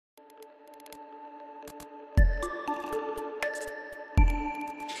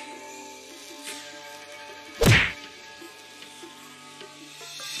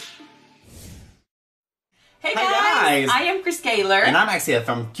guys! I am Chris Kaler. And I'm Actiel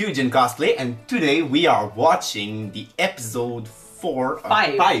from Cujin Cosplay, and today we are watching the episode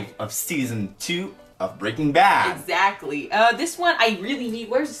 5 of season 2 of Breaking Bad. Exactly. This one I really need.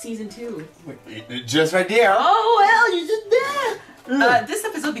 Where's season 2? Just right there. Oh well, you're just there. This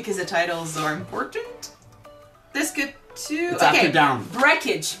episode, because the titles are important. Let's get to It's after down.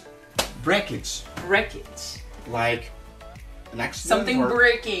 Breakage. Breakage. Breakage. Like an accident. Something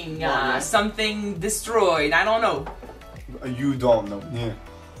breaking. Something destroyed. I don't know. You don't know. Yeah.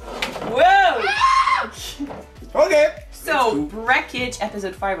 Whoa! Okay. So, Breakage,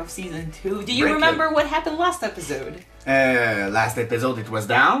 episode 5 of season 2. Do you remember what happened last episode? Last episode it was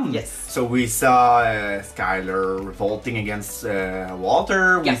down. Yes. So we saw Skyler revolting against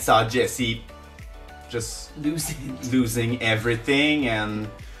Walter. We saw Jesse just losing everything and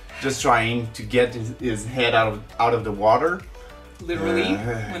just trying to get his head out of the water. Literally,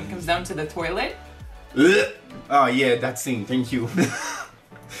 when it comes down to the toilet. Oh yeah, that scene. Thank you.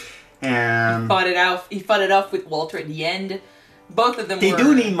 And he fought it off with Walter at the end. Both of them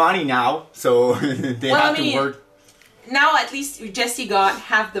do need money now, so they have to work. Now at least Jesse got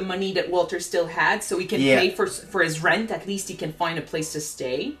half the money that Walter still had, so he can pay for his rent. At least he can find a place to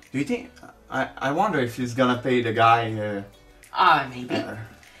stay. Do you think? I wonder if he's gonna pay the guy. Maybe.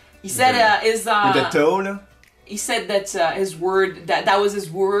 He said with the toll. He said that his word, that was his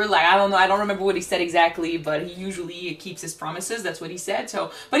word. Like, I don't know, I don't remember what he said exactly, but he usually keeps his promises. That's what he said.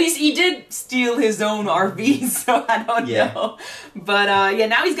 So, but he did steal his own RV, so I don't know. But yeah,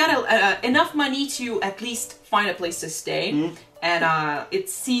 now he's got enough money to at least find a place to stay. And it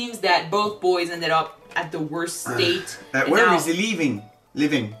seems that both boys ended up at the worst state. Where is he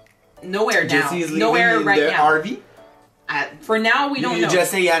living? Nowhere now. Jesse is living nowhere in right the now. RV? For now, we don't know. You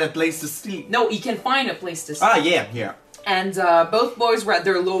just say he had a place to sleep. No, he can find a place to sleep. Ah, yeah. And both boys were at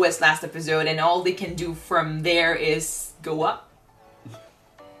their lowest last episode, and all they can do from there is go up.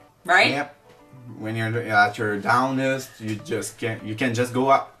 Right? Yep. When you're at your downest, you can just go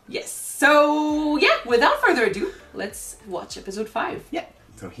up. Yes. So yeah, without further ado, let's watch episode 5. Yeah.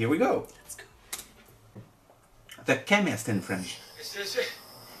 So here we go. Let's go. The chemist in French.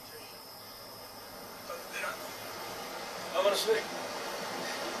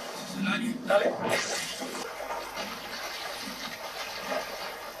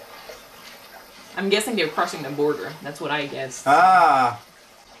 I'm guessing they're crossing the border. That's what I guess. Ah,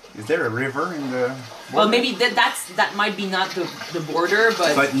 is there a river in the border? Well, maybe that might be not the border,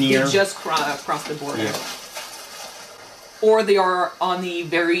 but near. They just crossed the border. Yeah. Or they are on the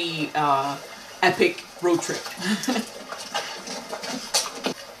very epic road trip.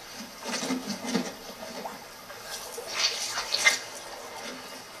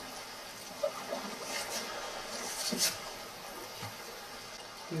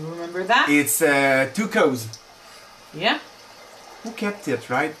 You remember that? It's Tuco's. Yeah. Who kept it,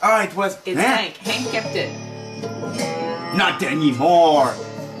 right? Oh, it was... It's Hank. Hank kept it. Not anymore.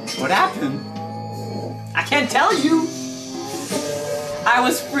 What happened? I can't tell you. I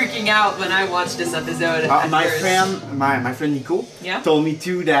was freaking out when I watched this episode. My friend Nico told me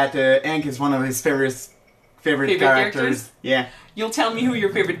too that Hank is one of his favorite characters. Yeah. You'll tell me who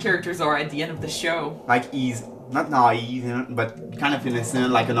your favorite characters are at the end of the show. Like he's not naive, but kind of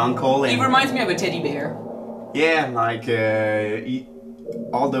innocent, like an uncle. And he reminds me of a teddy bear. Yeah, like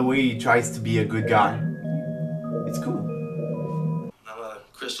all the way he tries to be a good guy. It's cool. I'm a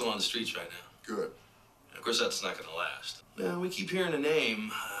crystal on the streets right now. Good. Of course, that's not going to last. We keep hearing the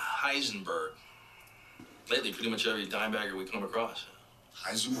name Heisenberg. Lately, pretty much every dimebagger we come across.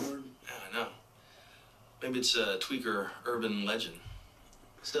 Heisenberg? Yeah, I know. Maybe it's a tweaker urban legend.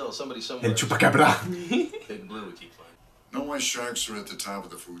 Still, somebody somewhere. El Chupacabra. Big Blue we keep finding. Know why sharks are at the top of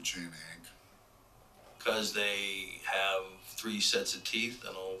the food chain, Hank? Because they have 3 sets of teeth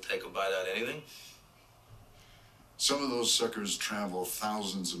that'll take a bite out of anything? Some of those suckers travel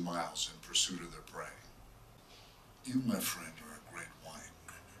thousands of miles in pursuit of their prey. You, my friend, are a great wine.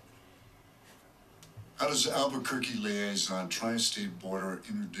 How does Albuquerque Liaison Tri-State Border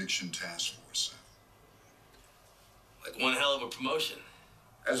Interdiction Task Force sound? Like one hell of a promotion.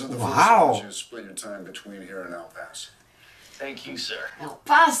 As of the first, you split your time between here and El Paso. Thank you, sir. El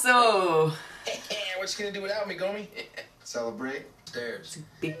Paso! What you gonna do without me, Gomi? Celebrate? Stairs. It's a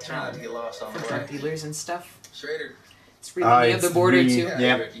big Trying town to get lost on the for drug dealers and stuff. Schrader. It's really near the border too.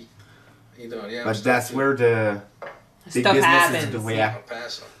 Yeah. How you doing? Yeah, But that's where the big Stuff business happens. is. Yeah. El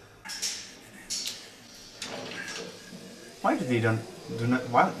Paso. Why do they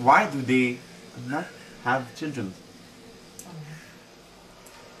why do they not have children?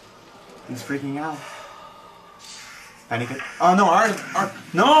 He's freaking out. Panicking. Oh no,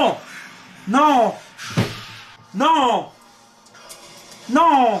 no! No! No!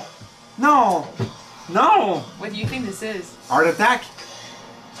 No! No! No! What do you think this is? Heart attack?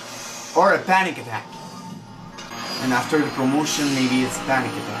 Or a panic attack? And after the promotion, maybe it's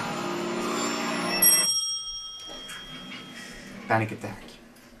panic attack. Panic attack.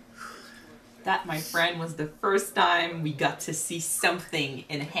 That, my friend, was the first time we got to see something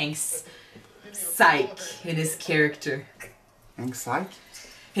in Hank's psyche, in his character. Hank's psyche?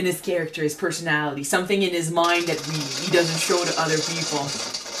 In his character, his personality. Something in his mind that he doesn't show to other people.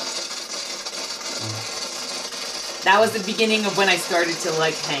 That was the beginning of when I started to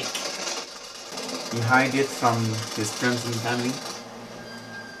like Hank. He hide it from his friends and family?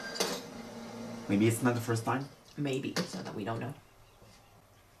 Maybe it's not the first time? Maybe, so that we don't know.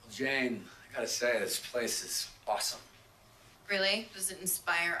 Jane, I gotta say, this place is awesome. Really? Does it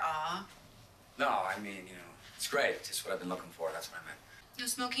inspire awe? No, I mean, you know, it's great. Just what I've been looking for. That's what I meant. No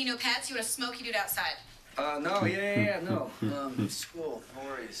smoking, no pets? You want a smoky dude outside? No, no. It's cool. No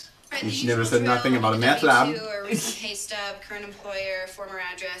worries. Right, She the never usual said nothing drill, about a the meth lab. W-2 or recent pay stub, current employer, former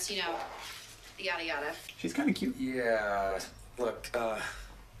address, you know, the yada yada. She's kind of cute. Yeah, look,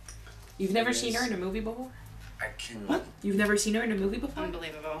 You've never seen her in a movie before? I can... What? You've never seen her in a movie before?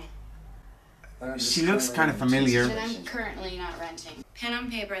 Unbelievable. She looks kind of familiar. And I'm currently not renting. Pen on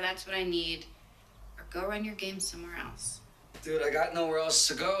paper, that's what I need. Or go run your game somewhere else. Dude, I got nowhere else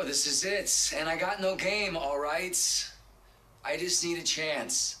to go. This is it. And I got no game, all right? I just need a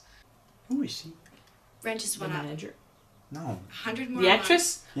chance. Who is she? Rent just The went up. manager. No. 100 more The a month.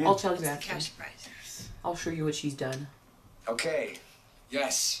 actress? Yeah. I'll tell you That's the after. cash price. I'll show you what she's done. Okay.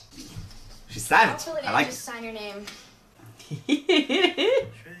 Yes. She's savage. I'll fill it I in, like just it. sign your name.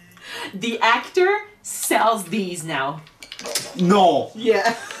 The actor sells these now. No!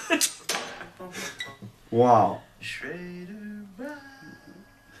 Yeah. Wow.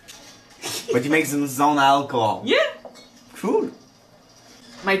 But he makes his own alcohol. Yeah. Cool.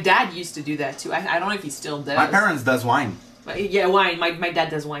 My dad used to do that too. I don't know if he still does. My parents does wine. But yeah, wine. My dad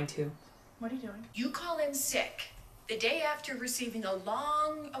does wine too. What are you doing? You call in sick the day after receiving a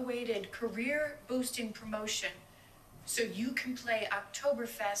long-awaited career-boosting promotion so you can play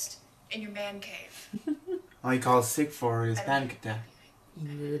Oktoberfest in your man cave. Oh, he calls sick for his panic attack. He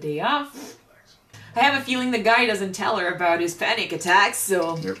needed a day off. I have a feeling the guy doesn't tell her about his panic attacks,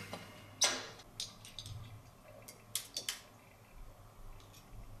 so... Yep.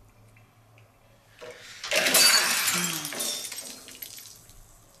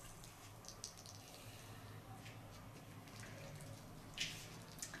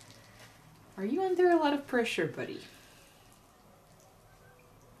 Are you under a lot of pressure, buddy?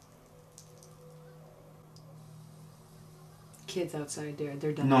 Kids outside there,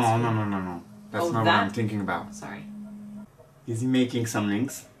 they're done. No, this no, week. no, no, no. That's Oh, not that? what I'm thinking about. Sorry. Is he making some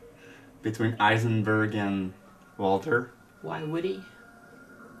links between Eisenberg and Walter? Why would he?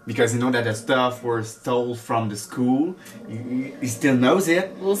 Because you know that the stuff was stole from the school. He still knows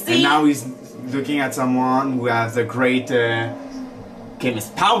it. We'll see. And now he's looking at someone who has a great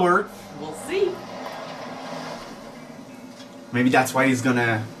chemist power. We'll see. Maybe that's why he's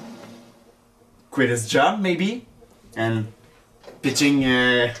gonna quit his job, maybe, and pitching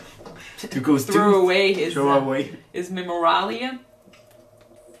Tuco's Throw away his Throw away. his memorabilia.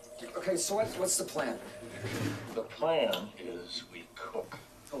 Okay, so what's the plan? The plan is we cook.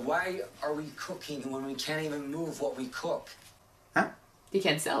 So why are we cooking when we can't even move what we cook? Huh? He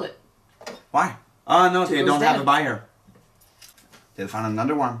can't sell it. Why? Oh no, they Tuco's don't have dead. a buyer. They'll find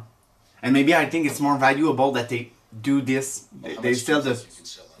another one. And maybe I think it's more valuable that they do this. They still just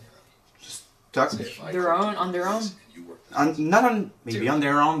talk Their own on their own. not on maybe on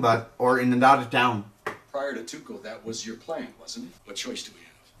their own, but or in another town. Prior to Tuco, that was your plan, wasn't it? What choice do we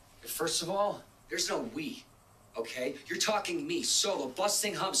have? First of all, there's no we, okay? You're talking me, solo,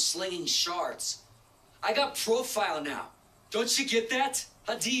 busting hubs, slinging shards. I got profile now. Don't you get that?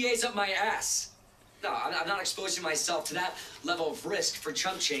 A DA's up my ass. No, I'm not exposing myself to that level of risk for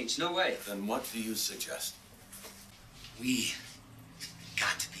chump change. No way. Then what do you suggest? We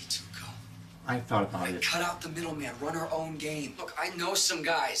got to be Tuco. I thought about it. Cut out the middleman, run our own game. Look, I know some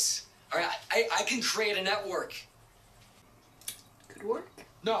guys. All right, I can create a network. Could work.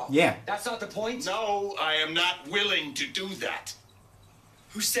 No. Yeah. That's not the point. No, I am not willing to do that.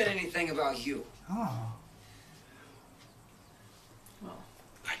 Who said anything about you? Oh.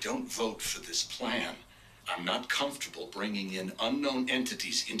 I don't vote for this plan. I'm not comfortable bringing in unknown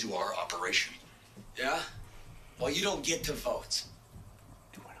entities into our operation. Yeah? Well, you don't get to vote.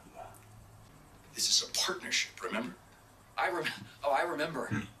 This is a partnership, remember? I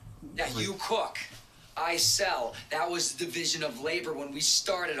remember. Yeah, you cook. I sell. That was the division of labor when we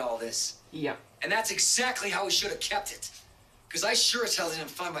started all this. Yeah. And that's exactly how we should have kept it. Because I sure as hell didn't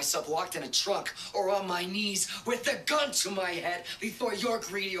find myself locked in a trunk or on my knees with a gun to my head before your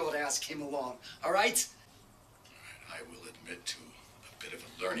greedy old ass came along. All right? I will admit to a bit of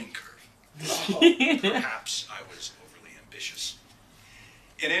a learning curve. Perhaps I was overly ambitious.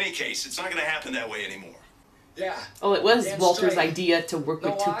 In any case, it's not going to happen that way anymore. Yeah. Well, it was Damn Walter's straight. idea to work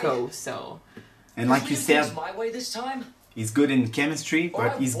with Know why? Tuco, so... And like you Things said, my way this time? he's good in chemistry,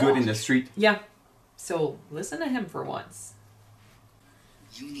 but he's good in the street. Yeah. So, listen to him for once.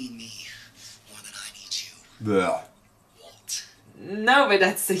 You need me more than I need you. Blah. Walt. No, but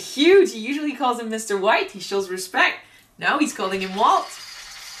that's a huge... He usually calls him Mr. White. He shows respect. Now he's calling him Walt.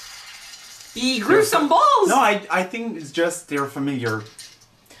 He grew some balls! No, I think it's just they're familiar.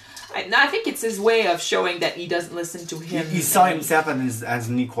 I think it's his way of showing that he doesn't listen to him. He saw himself as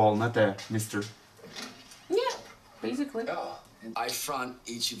an equal, not a mister. Yeah, basically. I front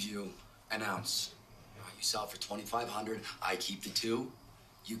each of you an ounce. You sell for $2,500. I keep the 2.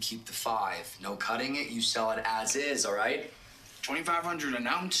 You keep the 5. No cutting it. You sell it as is. All right? 2,500 an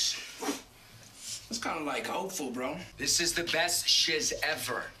ounce? That's kind of like hopeful, bro. This is the best shiz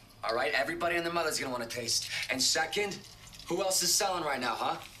ever. All right? Everybody and their mother's gonna want to taste. And second, who else is selling right now,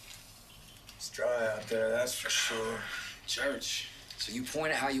 huh? It's dry out there, that's for sure. Church. So you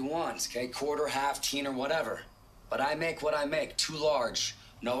point it how you want, okay? Quarter, half, teen, or whatever. But I make what I make. Too large.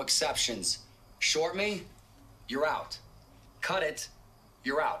 No exceptions. Short me, you're out. Cut it,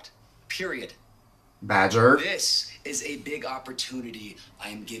 you're out. Period. Badger. This is a big opportunity I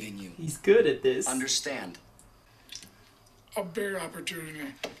am giving you. He's good at this. Understand? A big opportunity.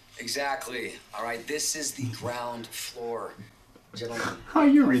 Exactly. All right, this is the ground floor. Gentlemen. How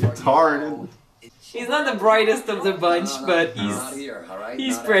you retarded? He's not the brightest of the bunch, but he's Not here, all right?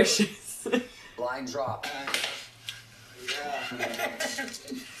 he's Not precious. ever. Blind drop.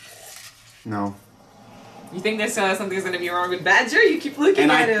 No. You think there's something's gonna be wrong with Badger? You keep looking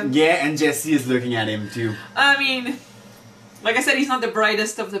And at him. yeah, and Jesse is looking at him too. I mean, like I said, he's not the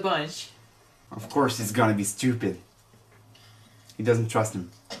brightest of the bunch. Of course he's gonna be stupid. He doesn't trust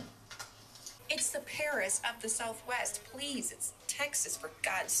him. It's the Paris of the Southwest. Please, it's Texas, for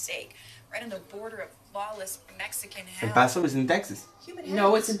God's sake. Right on the border of lawless Mexican hell. El Paso is in Texas. Human No,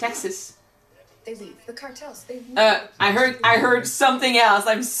 hell. it's in Texas. They leave. The cartels, they leave. I heard something else.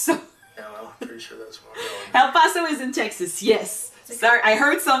 I'm so... Yeah, well, I'm pretty sure that's where I'm going. El Paso is in Texas, yes. Sorry, I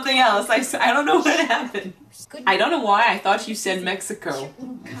heard something else. I don't know what happened. I don't know why I thought you said Mexico.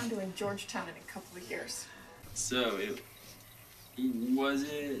 Little condo in Georgetown in a couple of years. So, was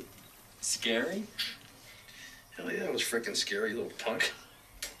it scary? Hell yeah, it was freaking scary, you little punk.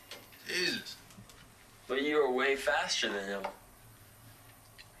 Jesus. But you were way faster than him.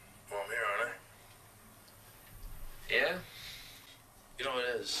 Well, I'm here, aren't I? Yeah? You know what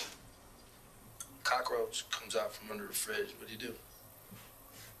it is? Cockroach comes out from under the fridge. What do?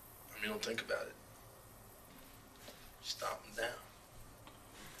 I mean, you don't think about it. Stop them down.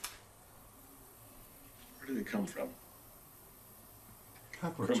 Where do they come from?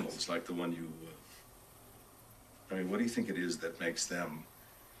 Cockroaches. Criminals like the one you... I mean, what do you think it is that makes them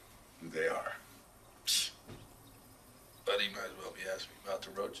who they are? Buddy might as well be asking me about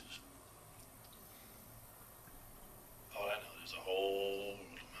the roaches. All I know, there's a whole world of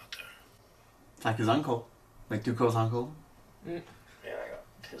them out there. Like his uncle. Like Tuco's uncle. Man, I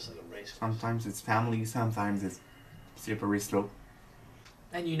got pissed like a racist. Sometimes it's family, sometimes it's slippery slope.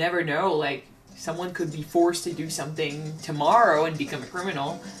 And you never know, like, someone could be forced to do something tomorrow and become a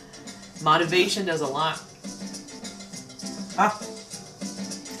criminal. Motivation does a lot. Ah!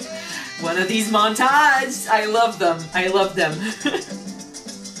 One of these montages! I love them. I love them.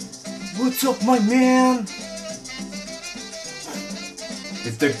 What's up, my man?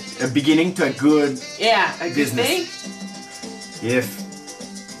 It's the beginning to a good Yeah, a good business. thing.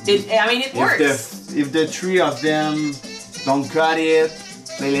 If I mean, it works. if the three of them don't cut it,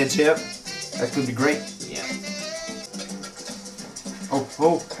 play legit, that could be great. Yeah. Oh.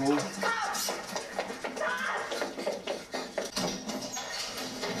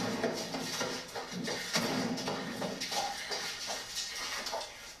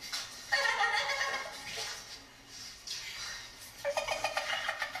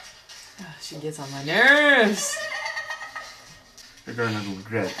 She gets on my nerves. You're gonna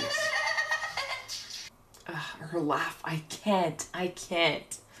regret this. Her laugh. I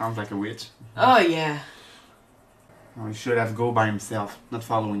can't. Sounds like a witch. Oh, yeah. Oh, he should have go by himself, not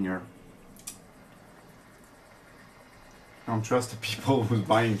following her. I don't trust the people who's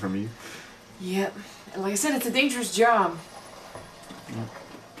buying from you. Yep. And like I said, it's a dangerous job.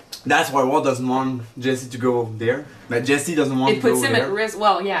 That's why Walt doesn't want Jesse to go there. But Jesse doesn't want to go there. It puts him at risk.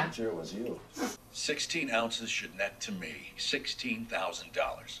 Well, yeah. I'm sure it was you. 16 ounces should net to me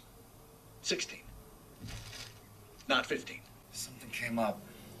 $16,000. 16. Not 15. Something came up.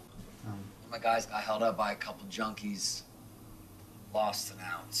 My guys got held up by a couple junkies. Lost an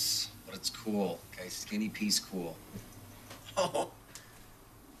ounce. But it's cool, okay? Skinny Pea's cool. Oh.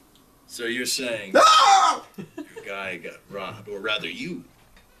 So you're saying your guy got robbed, or rather you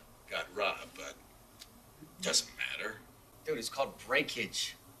got robbed, but doesn't matter. Dude, it's called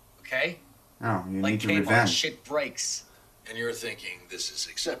breakage, okay? Oh, you Like need to cable, revenge. shit breaks. And you're thinking this is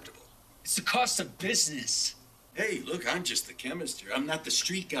acceptable. It's the cost of business. Hey, look, I'm just the chemist here. I'm not the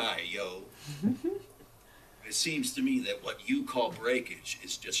street guy, yo. It seems to me that what you call breakage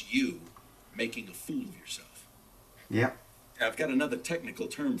is just you making a fool of yourself. Yeah. I've got another technical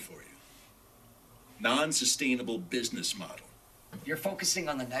term for you. Non-sustainable business model. You're focusing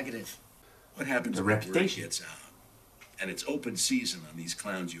on the negative. What happens The when word reputation. gets out and it's open season on these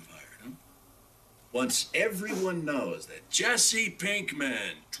clowns you've hired, huh? Once everyone knows that Jesse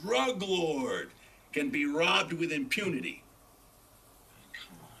Pinkman, drug lord, can be robbed with impunity.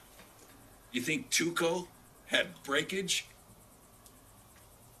 Come on. You think Tuco had breakage?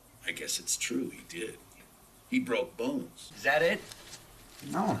 I guess it's true, he did. He broke bones. Is that it?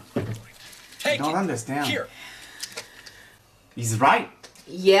 No. Take I don't it. understand. Here. He's right.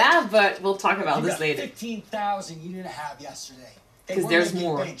 Yeah, but we'll talk about this later. 15,000 you didn't have yesterday. They 'Cause were there's making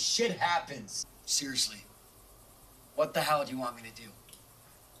more. bank. Shit happens. Seriously. What the hell do you want me to do?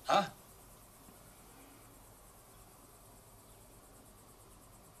 Huh?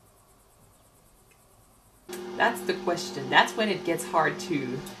 That's the question. That's when it gets hard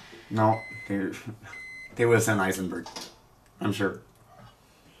to. No, they will send Eisenberg. I'm sure.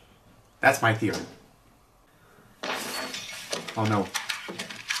 That's my theory. Oh no.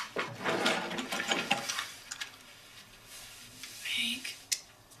 Hank.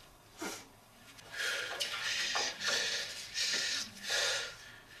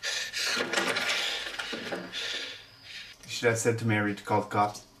 You should have said to Mary to call the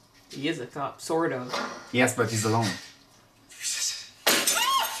cops. He is a cop, sort of. Yes, but he's alone.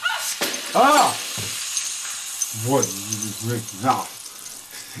 Ah! What? No.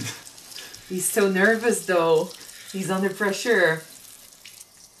 He's so nervous though. He's under pressure.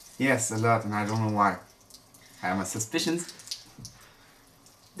 Yes, a lot, and I don't know why. I have my suspicions.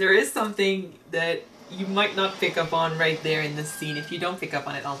 There is something that you might not pick up on right there in this scene. If you don't pick up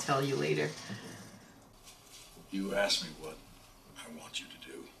on it, I'll tell you later. You asked me what I want you to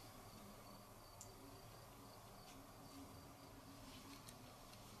do.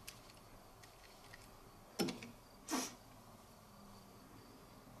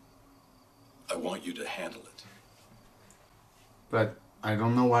 I want you to handle it. But I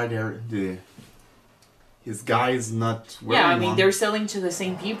don't know why his guy is not wearing Yeah, I mean, one. they're selling to the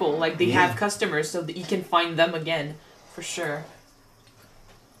same people. Like, they Yeah. have customers so that you can find them again. For sure.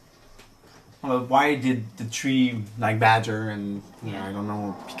 Well, why did the tree like Badger and Yeah. I don't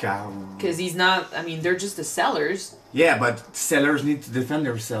know Picard? Because he's not, I mean, they're just the sellers. Yeah, but sellers need to defend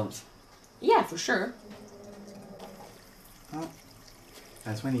themselves. Yeah, for sure. Oh,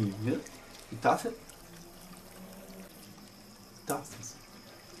 that's when he toss it. Tosses.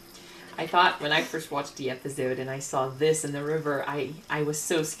 I thought when I first watched the episode and I saw this in the river, I was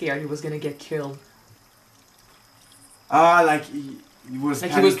so scared he was gonna get killed. Like he was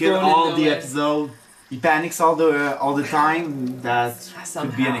Like he was panicking thrown all into the it. episode. He panics all the time. That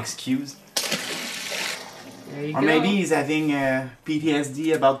could be an Somehow. excuse. There you Or go. maybe he's having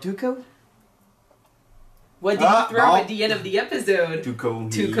PTSD about Tuco. What did he throw no. at the end of the episode?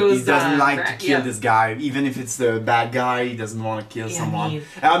 Tuco. He Tuco's, doesn't like to brat, kill yeah. this guy, even if it's the bad guy. He doesn't want to kill Yeah, someone. he-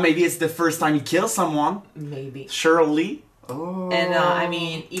 Maybe it's the first time he kills someone. Maybe. Surely. Oh. And I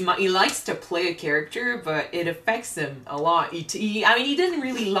mean, he likes to play a character, but it affects him a lot. I mean, he didn't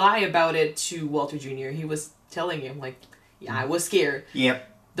really lie about it to Walter Jr. He was telling him like, "Yeah, I was scared. Yep.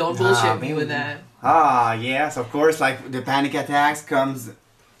 Don't bullshit me maybe. with that." Yes, of course. Like the panic attacks comes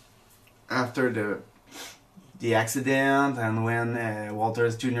after the accident, and when Walter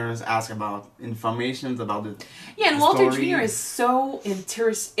Jr. asks about information about the Yeah, and the Walter story. Jr. is so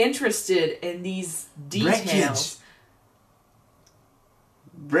interested in these details.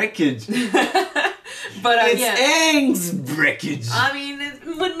 Breakage. But It's yeah, Aang's breakage. I mean,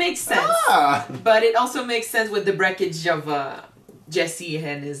 it would make sense. Ah. But it also makes sense with the breakage of Jesse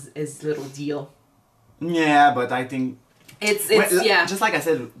and his little deal. Yeah, but I think It's Well, yeah. Just like I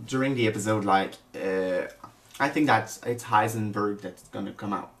said during the episode, like I think that it's Heisenberg that's gonna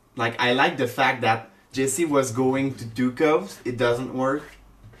come out. Like I like the fact that Jesse was going to Tuco. It doesn't work.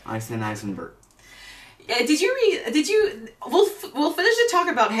 Eisenberg. Did you read? Did you? We'll finish the talk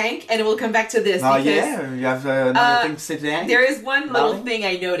about Hank, and we'll come back to this. Oh yeah, you have another thing to say to Hank? There is one little thing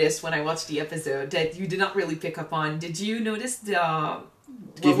I noticed when I watched the episode that you did not really pick up on. Did you notice the?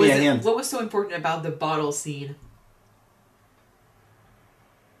 Give me a hint. What was so important about the bottle scene?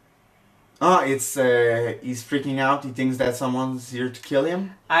 Oh, it's he's freaking out. He thinks that someone's here to kill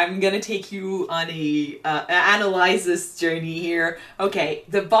him. I'm gonna take you on a analyze this journey here. Okay,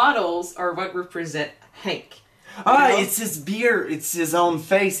 the bottles are what represent Hank. Ah, it's his beer. It's his own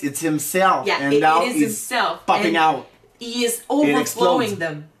face. It's himself. Yeah, and it now is he's himself. popping out. He is overflowing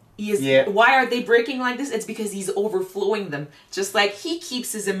them. He is. Yeah. Why are they breaking like this? It's because he's overflowing them. Just like he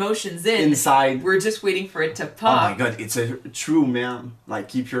keeps his emotions inside. We're just waiting for it to Oh pop. my god, it's a true man. Like,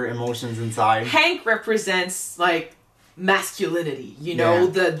 keep your emotions inside. Hank represents like masculinity. You know,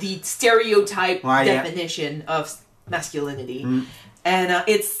 the stereotype definition of masculinity, and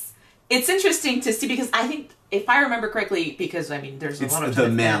it's interesting to see because I think. If I remember correctly, because I mean, there's a lot of the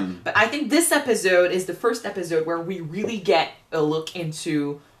man. but I think this episode is the first episode where we really get a look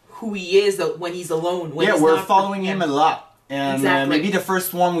into who he is when he's alone. When he's we're not following him a lot, and Exactly. maybe the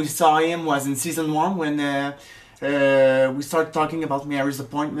first one we saw him was in season 1 when we started talking about Mary's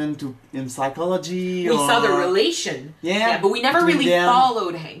appointment in psychology. We saw the relation, but we never really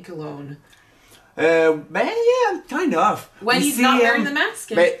followed Hank alone. Yeah, kind of. When he's not wearing the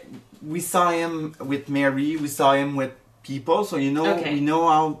mask. But we saw him with Mary. We saw him with people. So we know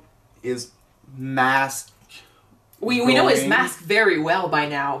how his mask. We know his mask very well by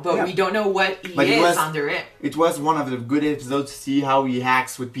now, but we don't know what he is under it. It was one of the good episodes to see how he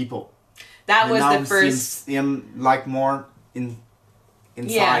acts with people. That and was now the first. Him like more inside.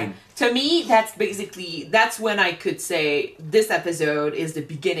 Yeah. To me, that's when I could say this episode is the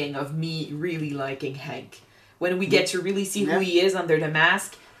beginning of me really liking Hank. When we get to really see who he is under the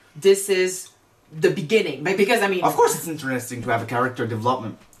mask, this is the beginning. Because I mean, of course, it's interesting to have a character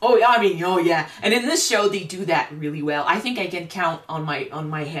development. Oh yeah, and in this show they do that really well. I think I can count on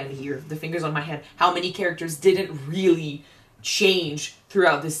my hand here, the fingers on my hand, how many characters didn't really change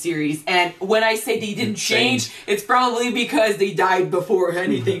throughout the series. And when I say they didn't change, it's probably because they died before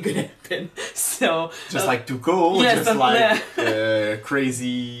anything could happen. So just like Tuco, just like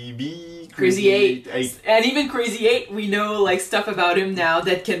Crazy B. Crazy 8. And even Crazy 8, we know like stuff about him now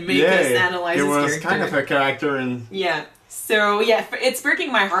that can make us analyze his character. It was kind of a character and... Yeah. So yeah, it's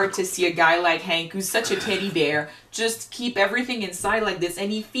breaking my heart to see a guy like Hank, who's such a teddy bear, just keep everything inside like this,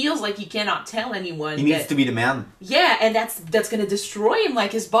 and he feels like he cannot tell anyone. He needs to be the man. Yeah, and that's gonna destroy him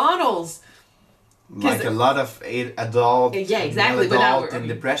like his bottles. Like a lot of adult, exactly. But now in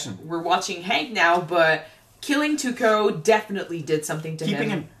depression. We're watching Hank now, but killing Tuco definitely did something to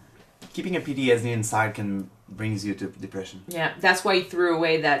him. Keeping a PTSD inside brings you to depression. Yeah, that's why he threw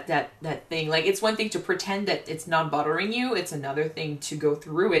away that thing. Like, it's one thing to pretend that it's not bothering you. It's another thing to go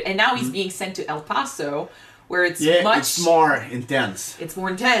through it. And now he's being sent to El Paso, where it's it's more intense. It's more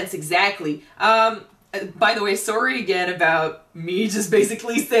intense, exactly. By the way, sorry again about me just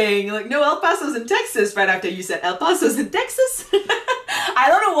basically saying, like, no, El Paso's in Texas, right after you said El Paso's in Texas. I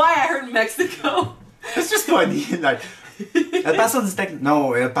don't know why I heard Mexico. It's just funny, like... El Paso is Texas.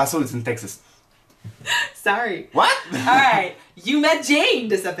 No, El Paso is in Texas. Sorry. What? Alright, you met Jane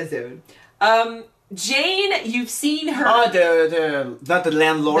this episode. Jane, you've seen her... Oh, not the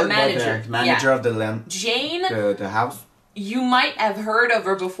landlord, the manager. but the manager of the land. Jane... The house. You might have heard of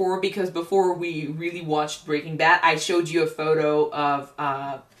her before, because before we really watched Breaking Bad, I showed you a photo of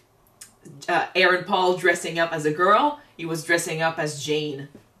Aaron Paul dressing up as a girl. He was dressing up as Jane.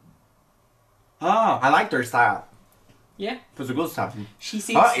 Oh, I liked her style. Yeah. It was a good stuff. She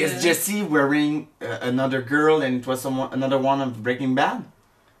seems is Jesse wearing another girl and it was another one of Breaking Bad?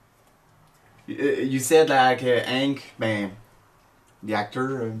 You said like Hank, man, the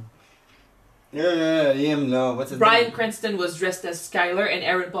actor. Him, no, what's his name? Bryan Cranston was dressed as Skyler and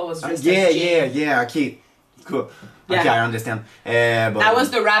Aaron Paul was dressed as Jane. Yeah, okay. Cool. Yeah. Okay, I understand. But that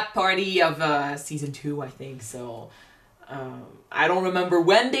was the rap party of season 2, I think, so... I don't remember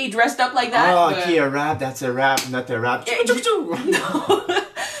when they dressed up like that. Oh, okay, a rap. That's a rap, not a rap. No.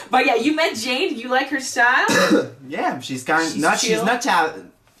 But yeah, you met Jane. You like her style? Yeah, she's kind. She's not.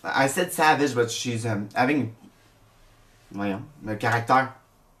 I said savage, but she's having. A character.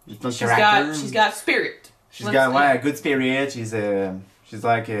 She's got spirit. She's got a good spirit. She's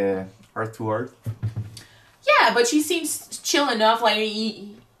like earth to earth. Yeah, but she seems chill enough. Like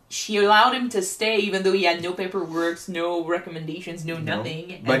she allowed him to stay even though he had no paperwork, no recommendations, no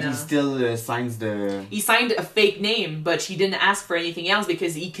nothing. But and, he still signs the... He signed a fake name, but she didn't ask for anything else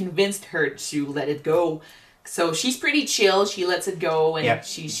because he convinced her to let it go. So she's pretty chill. She lets it go, and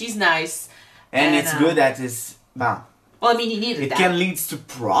she's nice. And it's good that it's... Well, I mean, he needed that. It can lead to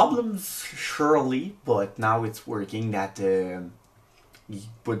problems, surely, but now it's working that you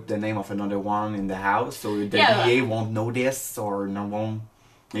put the name of another one in the house, so the DA won't know this, or won't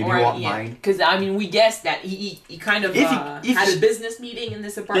mind. Because, I mean, we guessed that he kind of had a business meeting in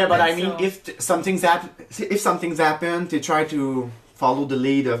this apartment. Yeah, but I mean, if something's happened, they try to follow the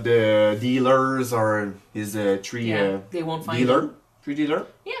lead of the dealers or his tree they won't find dealer. him. Tree dealer?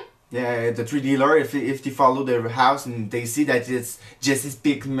 Yeah. Yeah, the tree dealer, if they follow the house and they see that it's Jesse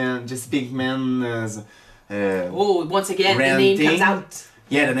Pinkman's once again, renting, the name comes out.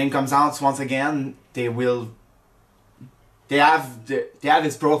 Yeah, the name comes out once again. They have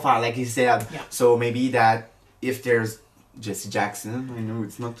his profile, like he said. Yeah. So maybe that if there's Jesse Jackson, I know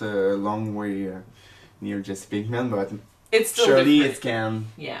it's not a long way near Jesse Pinkman, but it's still surely different.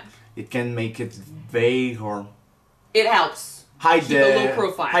 it can make it vague or it helps. Keep a low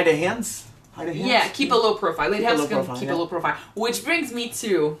profile. Hide the hands. Yeah, keep a low profile. It helps keep a low profile. Which brings me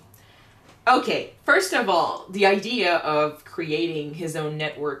to, okay, first of all, the idea of creating his own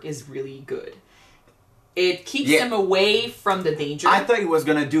network is really good. It keeps him away from the danger. I thought he was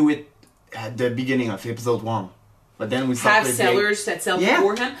gonna do it at the beginning of episode 1, but then we saw have sellers that sell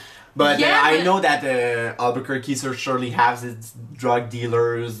for him. But I know that Albuquerque surely has its drug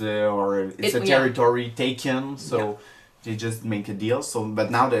dealers or it's a territory taken, so they just make a deal. So,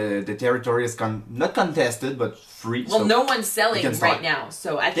 but now the territory is not contested, but free. Well, so no one's selling right now,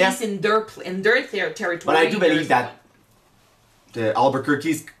 so at least in their territory. But I do believe that the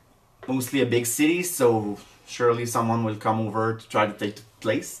Albuquerque is mostly a big city, so surely someone will come over to try to take the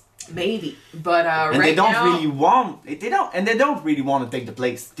place. Maybe, but and they don't really want to take the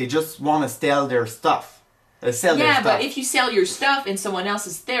place. They just want to sell their stuff. But if you sell your stuff in someone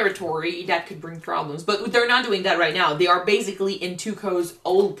else's territory, that could bring problems. But they're not doing that right now. They are basically in Tuco's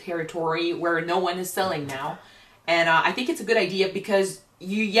old territory where no one is selling now. And I think it's a good idea because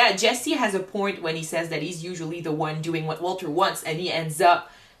Jesse has a point when he says that he's usually the one doing what Walter wants and he ends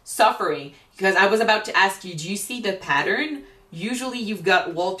up suffering. Because I was about to ask you, do you see the pattern? Usually you've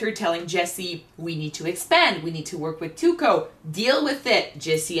got Walter telling Jesse, we need to expand, we need to work with Tuco, deal with it.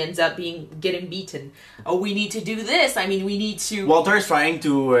 Jesse ends up getting beaten. Oh, we need to do this, we need to... Walter is trying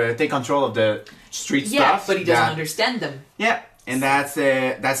to take control of the street stuff. Yeah, but he doesn't understand them. Yeah, and that's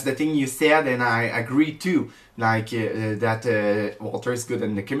the thing you said, and I agree too. Like, that Walter is good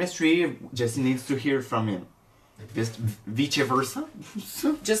in the chemistry, Jesse needs to hear from him. Just vice versa.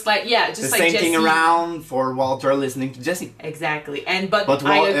 Just like the same Jesse. thing around for Walter listening to Jesse. Exactly, but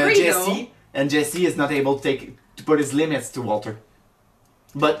I agree Jesse is not able to put his limits to Walter.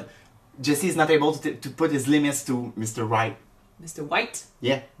 But Jesse is not able to put his limits to Mr. White. Mr. White?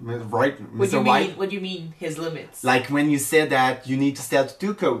 Yeah, right. Mr. White. What do you mean his limits? Like when you said that you need to sell to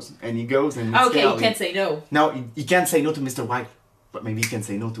Tuco's, and he goes and he can't say no. No, he can't say no to Mr. White. But maybe he can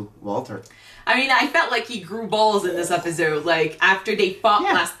say no to Walter. I felt like he grew balls in this episode. Like, after they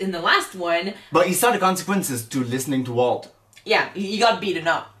fought in the last one. But he saw the consequences to listening to Walt. Yeah, he got beaten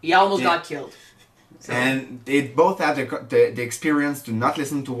up. He almost got killed. So. And they both had the experience to not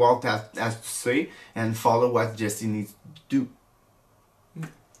listen to Walt has to say and follow what Jesse needs to do.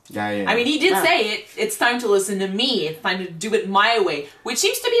 Yeah. He did say it's time to listen to me. It's time to do it my way. Which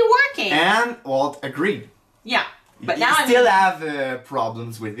seems to be working. And Walt agreed. Yeah. But you now still have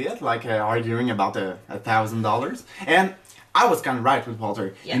problems with it, like arguing about $1,000. And I was kind of right with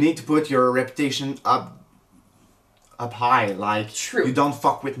Walter. Yeah. You need to put your reputation up high. Like, true. You don't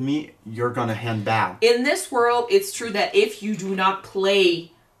fuck with me, you're gonna hand bad. In this world, it's true that if you do not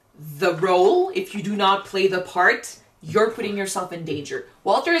play the role, if you do not play the part, you're putting yourself in danger.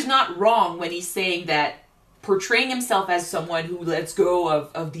 Walter is not wrong when he's saying that portraying himself as someone who lets go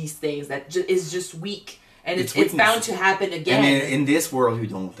of these things, that is just weak. And it's bound to happen again. And in this world, you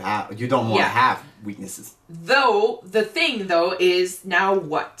don't want to have weaknesses. Though the thing is now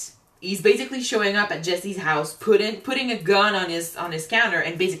what? He's basically showing up at Jesse's house, putting a gun on his counter,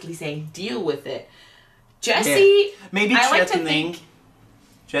 and basically saying, "Deal with it." Jesse, maybe threatening,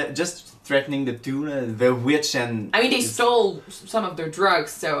 just threatening the two, the witch and. They stole some of their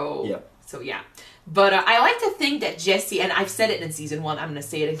drugs, so yeah. But I like to think that Jesse, and I've said it in season 1, I'm going to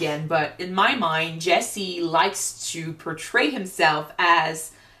say it again, but in my mind, Jesse likes to portray himself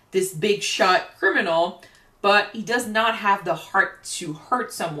as this big shot criminal, but he does not have the heart to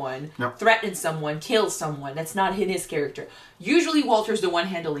hurt someone, threaten someone, kill someone. That's not in his character. Usually Walter's the one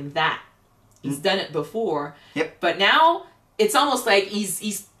handling that. He's done it before. Yep. But now it's almost like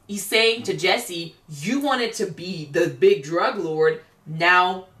he's saying to Jesse, you wanted to be the big drug lord,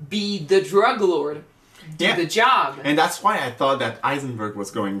 now be the drug lord. do the job. And that's why I thought that Heisenberg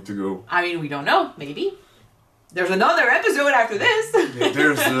was going to go. I mean, we don't know. Maybe. There's another episode after this.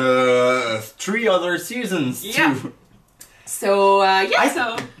 There's 3 other seasons too. So,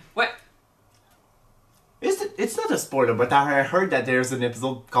 so... What? It's not a spoiler, but I heard that there's an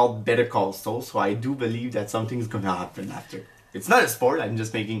episode called Better Call Saul, so I do believe that something's gonna happen after. It's not a spoiler, I'm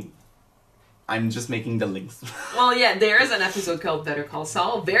just making the links. Well, yeah, there is an episode called Better Call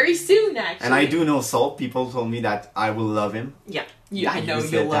Saul very soon, actually. And I do know Saul. People told me that I will love him. Yeah, I know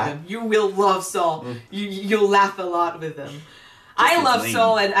you'll love him. You will love Saul. You'll laugh a lot with him. I love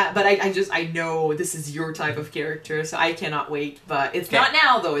Saul, but I know this is your type of character, so I cannot wait. But it's not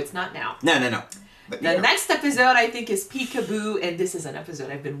now, though. It's not now. No. But the next episode, I think, is Peekaboo, and this is an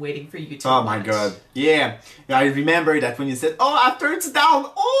episode I've been waiting for you to watch. My god. Yeah. I remember that when you said, after it's down,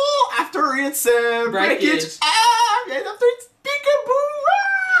 after it's breakage, and after it's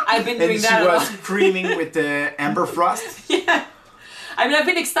Peekaboo, I've been doing that and she was screaming with Amber Frost. Yeah. I mean, I've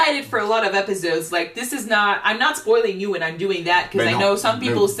been excited for a lot of episodes. Like, this is not... I'm not spoiling you when I'm doing that, because I know some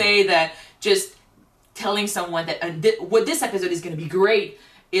people say that just telling someone that what this episode is going to be great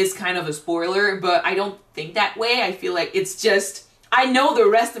is kind of a spoiler, but I don't think that way. I feel like it's just... I know the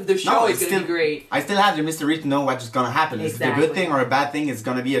rest of the show is going to be great. I still have the mystery to know what's going to happen. Exactly. Is it a good thing or a bad thing? It's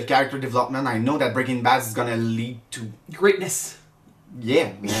going to be a character development. I know that Breaking Bad is going to lead to... greatness.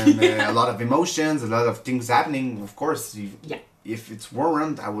 Yeah, and a lot of emotions, a lot of things happening. Of course, if it's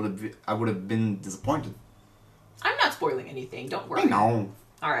warranted, I would have been disappointed. I'm not spoiling anything. Don't worry. I know.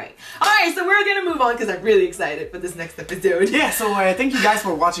 All right, so we're going to move on because I'm really excited for this next episode. Yeah, so thank you guys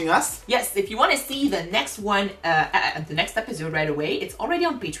for watching us. Yes, if you want to see the next one, the next episode right away, it's already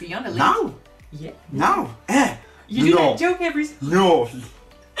on Patreon. Now? Yeah. Now? You do that joke every... No.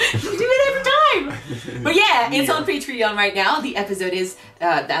 You do it every time! But yeah, it's on Patreon right now. The episode is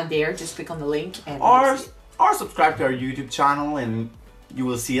down there. Just click on the link and... Or subscribe to our YouTube channel and you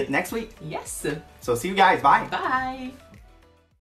will see it next week. Yes. So see you guys. Bye. Bye.